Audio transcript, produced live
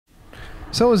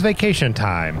So it was vacation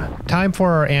time. Time for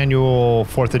our annual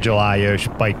 4th of July-ish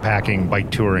bike packing, bike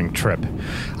touring trip.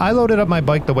 I loaded up my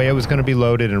bike the way it was going to be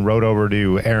loaded and rode over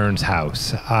to Aaron's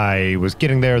house. I was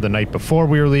getting there the night before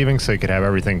we were leaving so he could have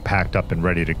everything packed up and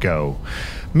ready to go.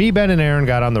 Me, Ben, and Aaron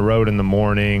got on the road in the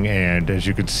morning, and as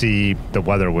you could see, the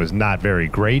weather was not very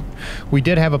great. We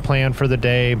did have a plan for the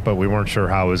day, but we weren't sure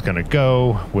how it was going to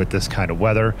go with this kind of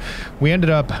weather. We ended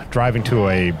up driving to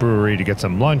a brewery to get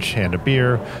some lunch and a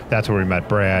beer. That's where we met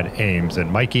Brad, Ames, and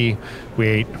Mikey. We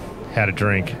ate, had a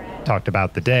drink, talked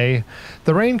about the day.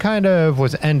 The rain kind of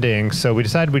was ending, so we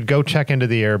decided we'd go check into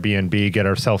the Airbnb, get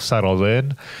ourselves settled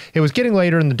in. It was getting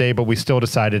later in the day, but we still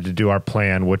decided to do our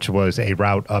plan, which was a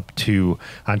route up to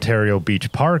Ontario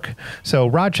Beach Park. So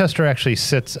Rochester actually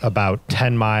sits about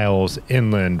 10 miles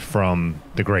inland from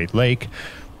the Great Lake,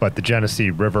 but the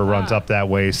Genesee River runs up that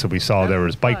way, so we saw there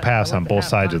was bike paths on both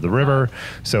sides of the river,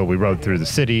 so we rode through the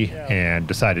city and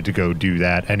decided to go do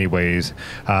that anyways.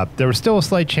 There was still a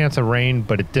slight chance of rain,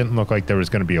 but it didn't look like there was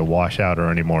going to be a washout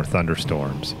or any more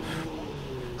thunderstorms.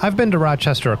 I've been to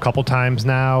Rochester a couple times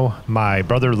now. My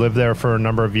brother lived there for a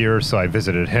number of years, so I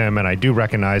visited him, and I do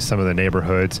recognize some of the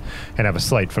neighborhoods and have a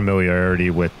slight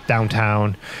familiarity with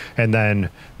downtown. And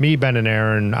then me, Ben, and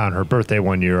Aaron, on her birthday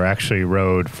one year, actually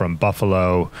rode from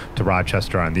Buffalo to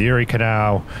Rochester on the Erie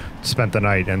Canal, spent the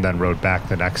night, and then rode back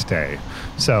the next day.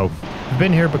 So I've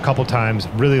been here a couple times,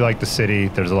 really like the city.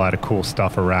 There's a lot of cool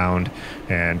stuff around,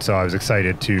 and so I was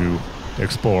excited to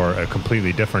explore a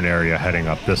completely different area heading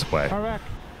up this way.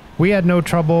 We had no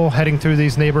trouble heading through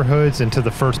these neighborhoods into the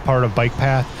first part of Bike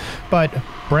Path, but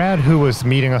Brad, who was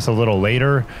meeting us a little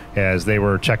later as they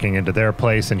were checking into their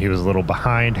place and he was a little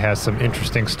behind, has some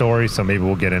interesting stories, so maybe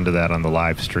we'll get into that on the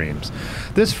live streams.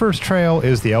 This first trail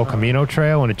is the El Camino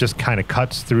Trail, and it just kind of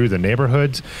cuts through the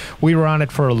neighborhoods. We were on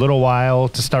it for a little while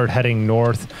to start heading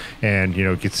north, and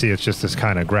you can see it's just this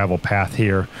kind of gravel path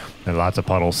here and lots of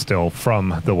puddles still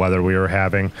from the weather we were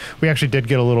having. We actually did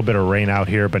get a little bit of rain out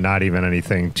here, but not even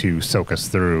anything to soak us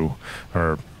through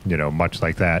or much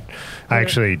like that. I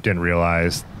actually didn't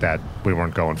realize that we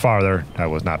weren't going farther. I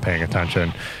was not paying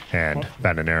attention, and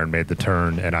Ben and Aaron made the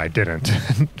turn, and I didn't.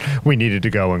 We needed to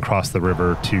go and cross the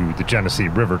river to the Genesee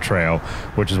River Trail,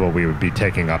 which is what we would be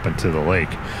taking up into the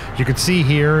lake. You can see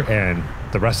here and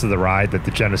the rest of the ride that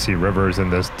the Genesee River is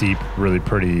in this deep, really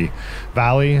pretty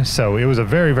valley, so it was a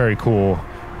very, very cool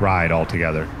ride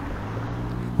altogether.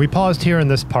 We paused here in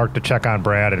this park to check on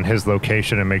Brad and his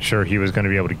location and make sure he was going to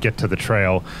be able to get to the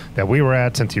trail that we were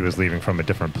at since he was leaving from a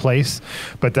different place.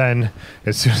 But then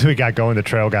as soon as we got going, the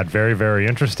trail got very, very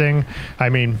interesting. I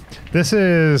mean, this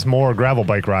is more gravel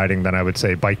bike riding than I would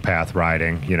say bike path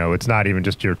riding. It's not even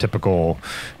just your typical,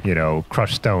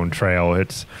 crushed stone trail.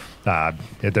 It's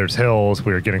there's hills.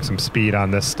 We were getting some speed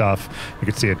on this stuff. You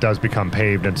can see it does become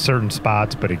paved in certain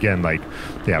spots, but again,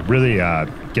 really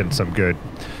getting some good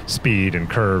speed and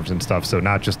curves and stuff. So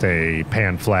not just a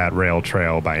pan flat rail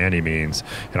trail by any means,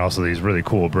 and also these really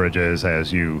cool bridges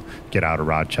as you get out of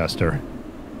Rochester.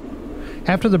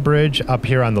 After the bridge up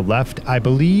here on the left, I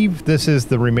believe this is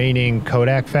the remaining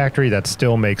Kodak factory that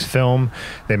still makes film.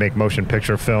 They make motion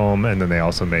picture film, and then they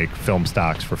also make film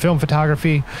stocks for film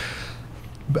photography.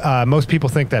 Most people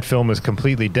think that film is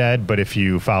completely dead, but if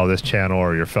you follow this channel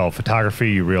or your fellow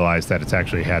photography, you realize that it's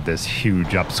actually had this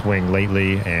huge upswing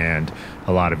lately, and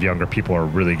a lot of younger people are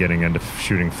really getting into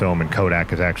shooting film, and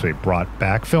Kodak has actually brought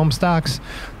back film stocks.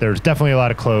 There's definitely a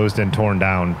lot of closed and torn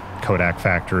down Kodak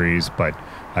factories, but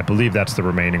I believe that's the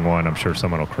remaining one. I'm sure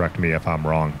someone will correct me if I'm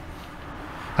wrong.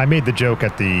 I made the joke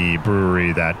at the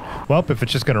brewery that, well, if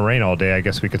it's just going to rain all day, I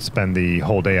guess we could spend the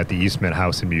whole day at the Eastman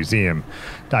House and Museum.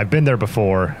 I've been there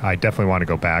before. I definitely want to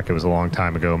go back. It was a long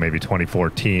time ago, maybe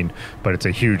 2014, but it's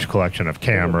a huge collection of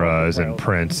cameras and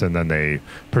prints, and then they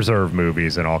preserve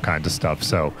movies and all kinds of stuff.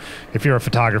 So if you're a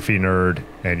photography nerd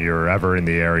and you're ever in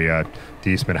the area,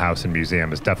 the Eastman House and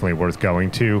Museum is definitely worth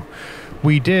going to.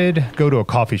 We did go to a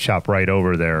coffee shop right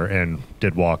over there and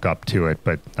did walk up to it,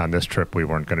 but on this trip we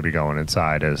weren't going to be going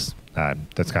inside, as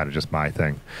that's kind of just my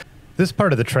thing. This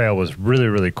part of the trail was really,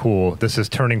 really cool. This is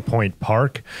Turning Point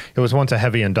Park. It was once a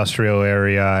heavy industrial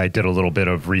area. I did a little bit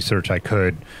of research I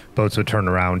could. Boats would turn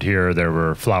around here. There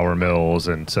were flour mills,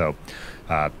 and so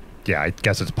I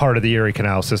guess it's part of the Erie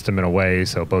Canal system in a way,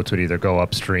 so boats would either go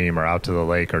upstream or out to the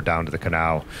lake or down to the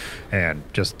canal, and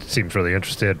just seems really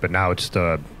interested. But now it's just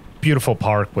a beautiful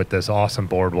park with this awesome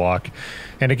boardwalk.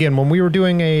 And again, when we were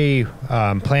doing a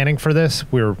planning for this,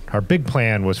 our big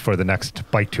plan was for the next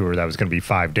bike tour that was going to be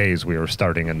 5 days. We were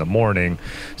starting in the morning,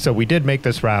 so we did make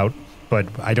this route, but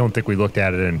I don't think we looked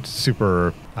at it in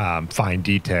super fine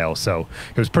detail, so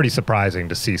it was pretty surprising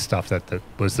to see stuff that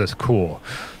was this cool.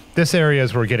 this area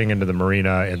is we're getting into the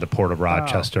marina and the port of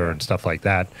Rochester and stuff like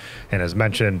that. And as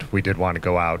mentioned, we did want to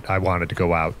go out. I wanted to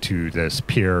go out to this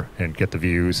pier and get the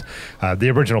views. The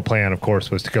original plan, of course,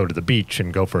 was to go to the beach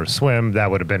and go for a swim.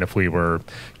 That would have been if we were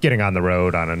getting on the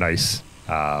road on a nice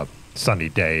sunny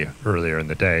day earlier in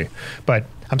the day. But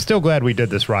I'm still glad we did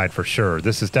this ride for sure.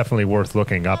 This is definitely worth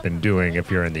looking up and doing if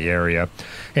you're in the area.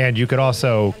 And you could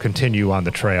also continue on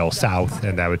the trail south,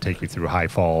 and that would take you through High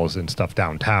Falls and stuff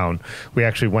downtown. We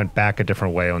actually went back a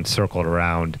different way and circled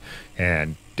around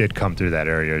and did come through that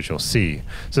area, as you'll see.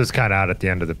 So it's kind of out at the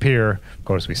end of the pier. Of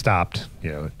course, we stopped,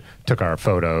 took our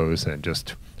photos and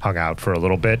just hung out for a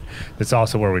little bit. It's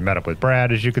also where we met up with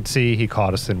Brad, as you could see. He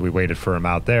caught us and we waited for him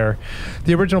out there.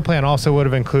 The original plan also would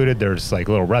have included, there's like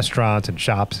little restaurants and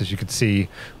shops, as you could see.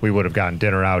 We would have gotten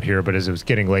dinner out here, but as it was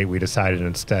getting late, we decided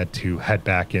instead to head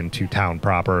back into town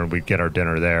proper, and we'd get our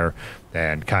dinner there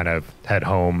and kind of head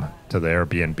home to the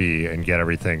Airbnb and get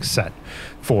everything set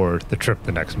for the trip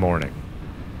the next morning.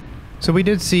 So we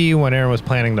did see when Aaron was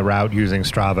planning the route using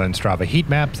Strava and Strava heat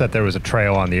maps that there was a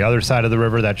trail on the other side of the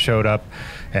river that showed up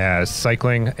as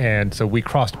cycling, and so we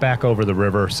crossed back over the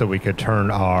river so we could turn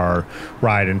our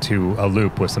ride into a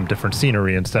loop with some different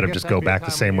scenery instead of just go back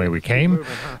the same way we came.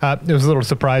 It was a little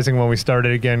surprising when we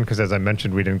started again because, as I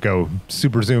mentioned, we didn't go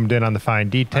super zoomed in on the fine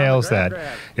details, that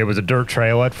it was a dirt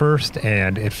trail at first,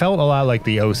 and it felt a lot like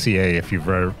the OCA if you've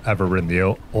ever ridden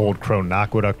the old Croton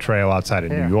Aqueduct Trail outside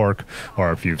of New York,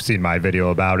 or if you've seen my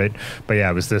video about it. But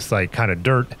yeah, it was this like kind of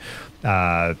dirt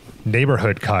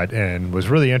neighborhood cut and was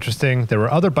really interesting. There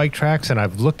were other bike tracks, and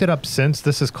I've looked it up since.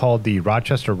 This is called the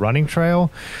Rochester Running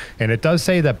Trail, and it does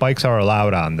say that bikes are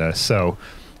allowed on this, so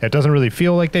it doesn't really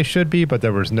feel like they should be, but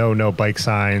there was no bike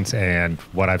signs, and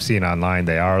what I've seen online,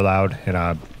 they are allowed.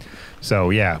 And so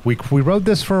yeah, we rode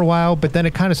this for a while, but then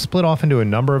it kind of split off into a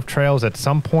number of trails. At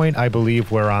some point, I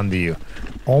believe we're on the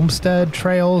Olmstead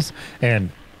Trails, and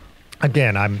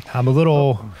again, I'm a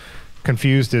little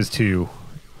confused as to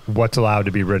what's allowed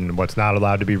to be ridden and what's not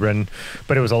allowed to be ridden,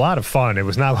 but it was a lot of fun. It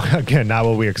was not, again, not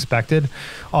what we expected.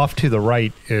 Off to the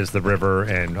right is the river,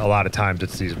 and a lot of times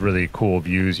it's these really cool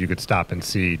views you could stop and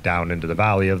see down into the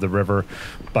valley of the river.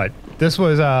 But this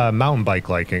was mountain bike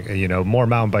liking, more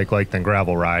mountain bike like than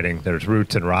gravel riding. There's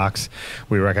roots and rocks.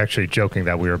 We were actually joking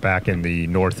that we were back in the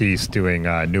Northeast doing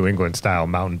New England style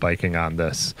mountain biking on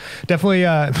this. Definitely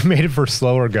made it for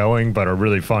slower going, but a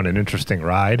really fun and interesting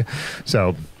ride.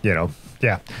 So,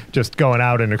 yeah, just going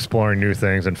out and exploring new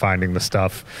things and finding the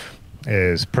stuff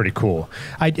is pretty cool.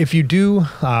 If you do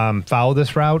follow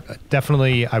this route,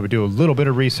 definitely I would do a little bit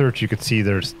of research. You could see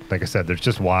there's, like I said, there's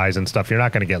just Ys and stuff. You're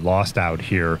not going to get lost out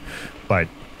here, but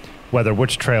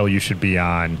which trail you should be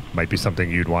on might be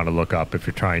something you'd want to look up if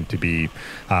you're trying to be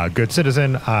a good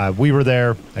citizen. We were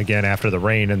there, again, after the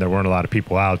rain, and there weren't a lot of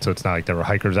people out, so it's not like there were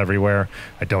hikers everywhere.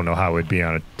 I don't know how it would be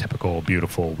on a typical,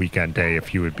 beautiful weekend day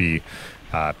if you would be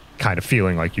kind of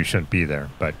feeling like you shouldn't be there.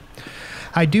 But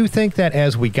I do think that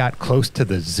as we got close to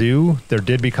the zoo, there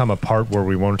did become a part where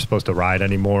we weren't supposed to ride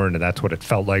anymore, and that's what it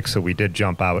felt like. So we did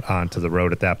jump out onto the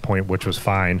road at that point, which was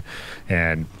fine.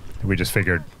 And we just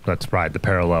figured, let's ride the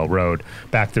parallel road.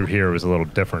 Back through here was a little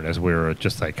different as we were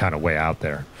just like kind of way out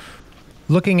there.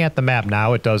 Looking at the map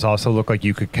now, it does also look like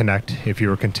you could connect if you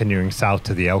were continuing south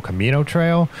to the El Camino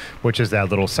Trail, which is that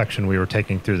little section we were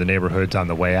taking through the neighborhoods on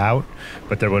the way out.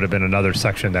 But there would have been another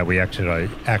section that we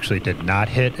actually did not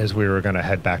hit as we were going to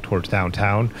head back towards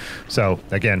downtown. So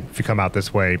again, if you come out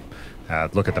this way,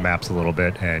 look at the maps a little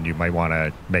bit, and you might want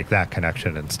to make that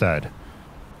connection instead.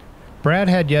 Brad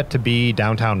had yet to be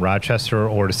downtown Rochester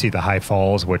or to see the High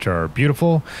Falls, which are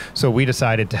beautiful, so we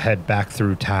decided to head back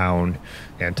through town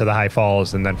and to the High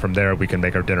Falls, and then from there we can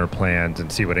make our dinner plans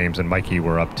and see what Ames and Mikey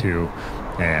were up to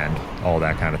and all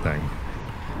that kind of thing.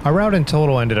 Our route in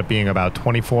total ended up being about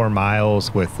 24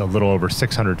 miles with a little over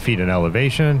 600 feet in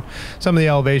elevation. Some of the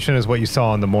elevation is what you saw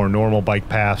on the more normal bike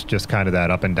paths, just kind of that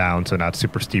up and down, so not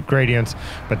super steep gradients,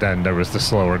 but then there was the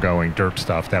slower going dirt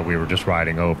stuff that we were just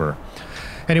riding over.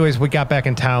 Anyways, we got back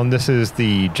in town. This is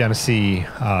the Genesee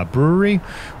brewery.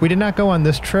 We did not go on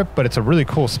this trip, but it's a really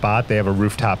cool spot. They have a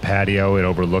rooftop patio. It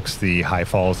overlooks the High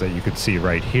Falls that you could see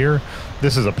right here.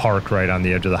 This is a park right on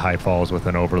the edge of the High Falls with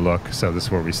an overlook. So this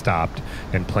is where we stopped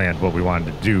and planned what we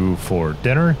wanted to do for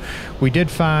dinner. We did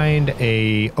find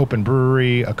a open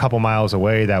brewery a couple miles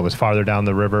away that was farther down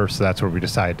the river, so that's where we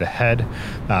decided to head.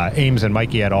 Ames and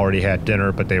Mikey had already had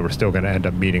dinner, but they were still going to end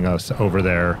up meeting us over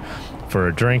there for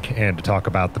a drink and to talk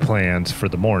about the plans for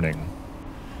the morning.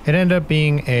 It ended up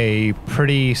being a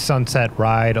pretty sunset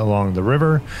ride along the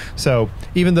river. So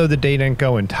even though the day didn't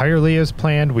go entirely as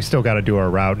planned, we still got to do our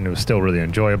route, and it was still really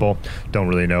enjoyable. Don't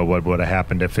really know what would have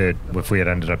happened if we had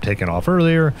ended up taking off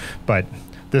earlier, but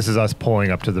this is us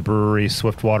pulling up to the brewery,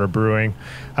 Fitzwater Brewing.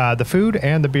 The food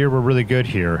and the beer were really good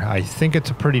here. I think it's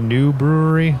a pretty new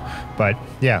brewery, but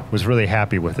yeah, was really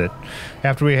happy with it.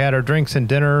 After we had our drinks and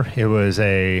dinner, it was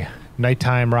a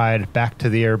nighttime ride back to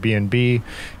the Airbnb,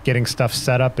 getting stuff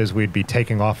set up as we'd be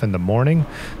taking off in the morning.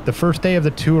 The first day of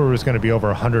the tour was going to be over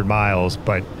 100 miles,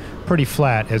 but pretty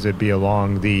flat as it'd be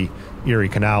along the Erie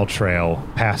Canal Trail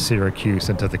past Syracuse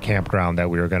into the campground that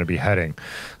we were going to be heading.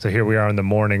 So here we are in the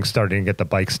morning starting to get the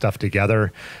bike stuff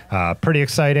together. Pretty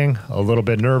exciting, a little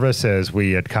bit nervous as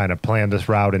we had kind of planned this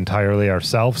route entirely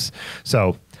ourselves.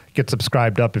 So get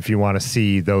subscribed up if you want to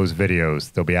see those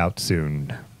videos. They'll be out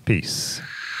soon. Peace.